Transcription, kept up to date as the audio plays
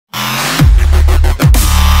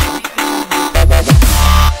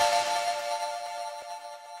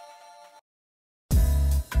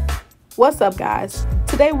What's up, guys?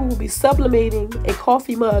 Today we will be sublimating a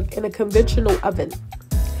coffee mug in a conventional oven.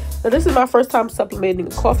 Now, this is my first time sublimating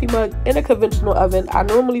a coffee mug in a conventional oven. I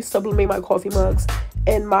normally sublimate my coffee mugs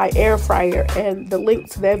in my air fryer, and the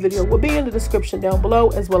link to that video will be in the description down below,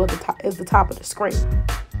 as well as the top of the screen.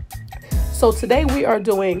 So today we are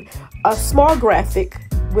doing a small graphic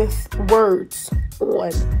with words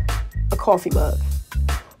on a coffee mug.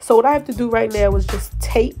 So what I have to do right now is just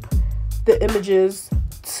tape the images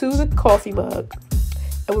to the coffee mug,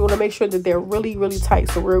 and we want to make sure that they're really tight,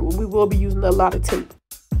 so we will be using a lot of tape.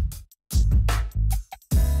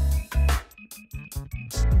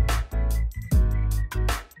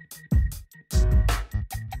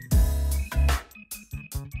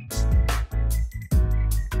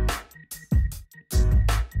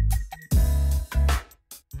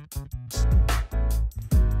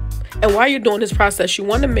 And while you're doing this process, you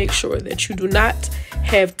want to make sure that you do not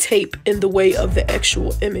have tape in the way of the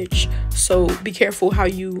actual image. So be careful how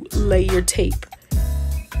you lay your tape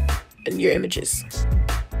in your images.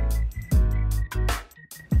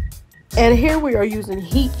 And here we are using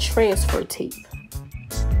heat transfer tape.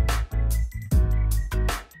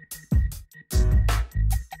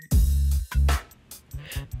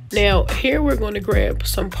 Now here we're going to grab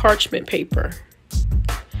some parchment paper.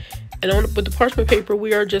 And with the parchment paper,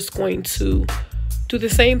 we are just going to do the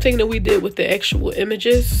same thing that we did with the actual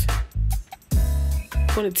images.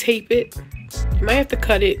 I'm going to tape it. You might have to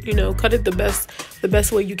cut it, cut it the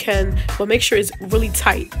best way you can, but make sure it's really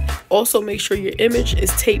tight. Also, make sure your image is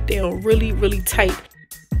taped down really tight.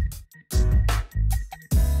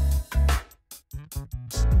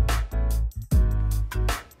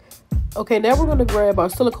 Okay, now we're going to grab our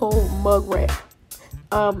silicone mug wrap.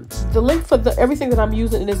 The link for everything that I'm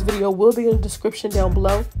using in this video will be in the description down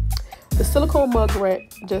below. The silicone mug wrap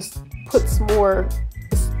just puts more,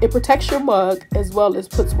 it protects your mug as well as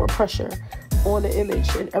puts more pressure on the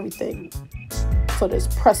image and everything. So that it's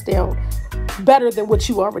pressed down better than what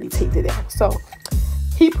you already taped it down. So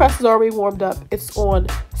heat press is already warmed up. It's on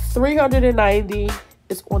 390.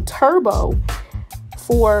 It's on turbo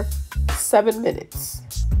for 7 minutes.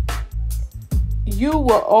 You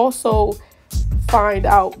will also find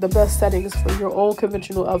out the best settings for your own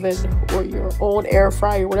conventional oven or your own air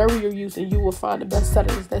fryer, whatever you're using. You will find the best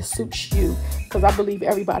settings that suits you, because I believe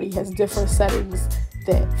everybody has different settings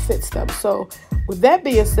that fits them. So with that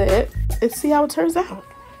being said, let's see how it turns out.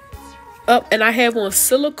 And I have on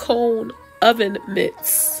silicone oven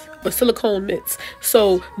mitts, or silicone mitts.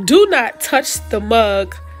 So do not touch the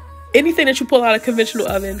mug, anything that you pull out of a conventional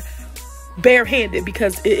oven, barehanded,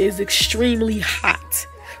 because it is extremely hot.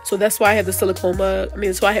 So that's why I have the silicone mug.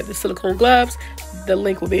 That's why I have the silicone gloves. The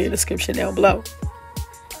link will be in the description down below.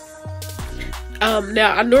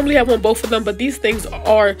 Now, I normally have on both of them, but these things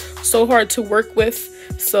are so hard to work with.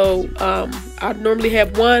 So I normally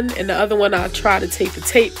have one, and the other one I try to take the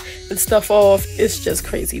tape and stuff off. It's just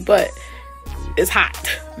crazy, but it's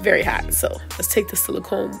hot, very hot. So let's take the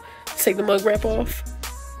silicone, take the mug wrap off.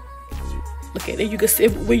 Look at it. You can see,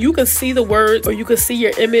 when you can see the words, or you can see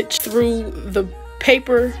your image through the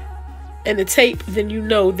paper and the tape, then you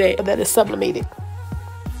know that it's sublimated.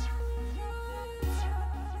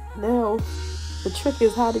 Now the trick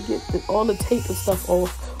is how to get all the tape and stuff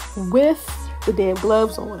off with the damn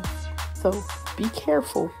gloves on. So be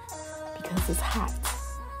careful, because it's hot,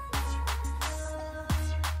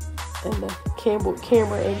 and the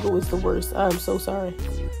camera angle is the worst. I'm so sorry.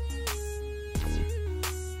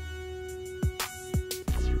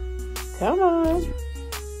 Come on.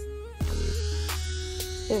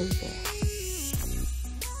 There we go.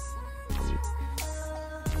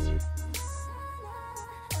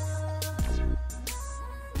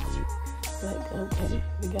 Okay,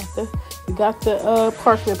 we got the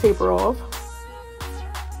parchment paper off.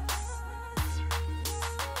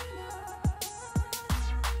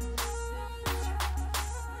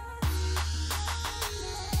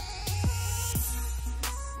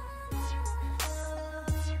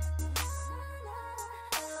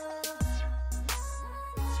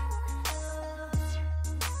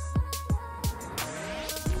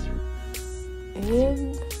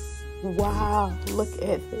 And wow, look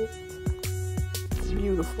at it.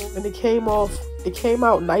 Beautiful. And it came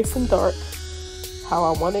out nice and dark, how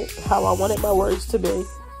I wanted my words to be.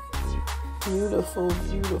 Beautiful.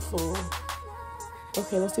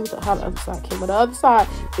 Okay, let's see how the other side came out. The other side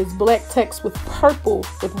is black text with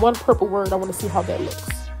one purple word. I want to see how that looks.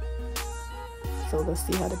 So let's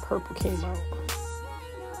see how the purple came out.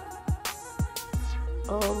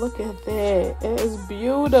 Oh, look at that. It is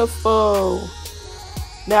beautiful.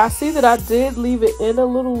 Now I see that I did leave it in a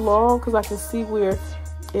little long because I can see where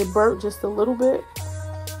it burnt just a little bit.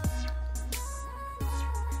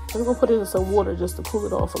 I'm gonna put it in some water just to cool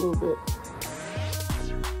it off a little bit.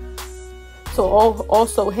 So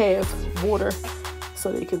also have water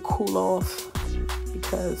so they can cool off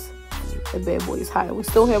because the bad boy is hot. We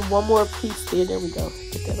still have one more piece there. There we go.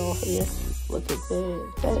 Get that off of there. Look at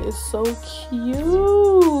that. That is so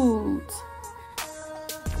cute.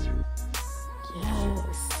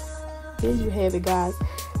 Yes. There you have it, guys.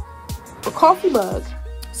 A coffee mug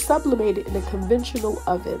sublimated in a conventional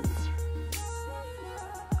oven.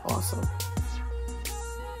 Awesome.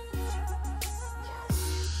 Yes.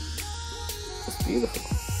 It's beautiful.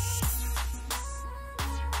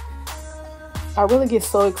 I really get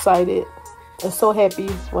so excited and so happy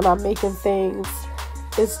when I'm making things.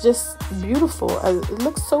 It's just beautiful. It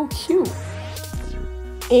looks so cute.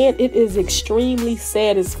 And it is extremely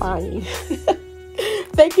satisfying.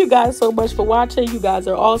 Thank you guys so much for watching. You guys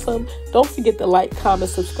are awesome. Don't forget to like,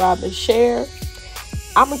 comment, subscribe, and share.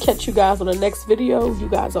 I'm going to catch you guys on the next video. You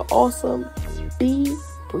guys are awesome. Be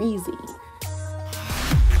breezy.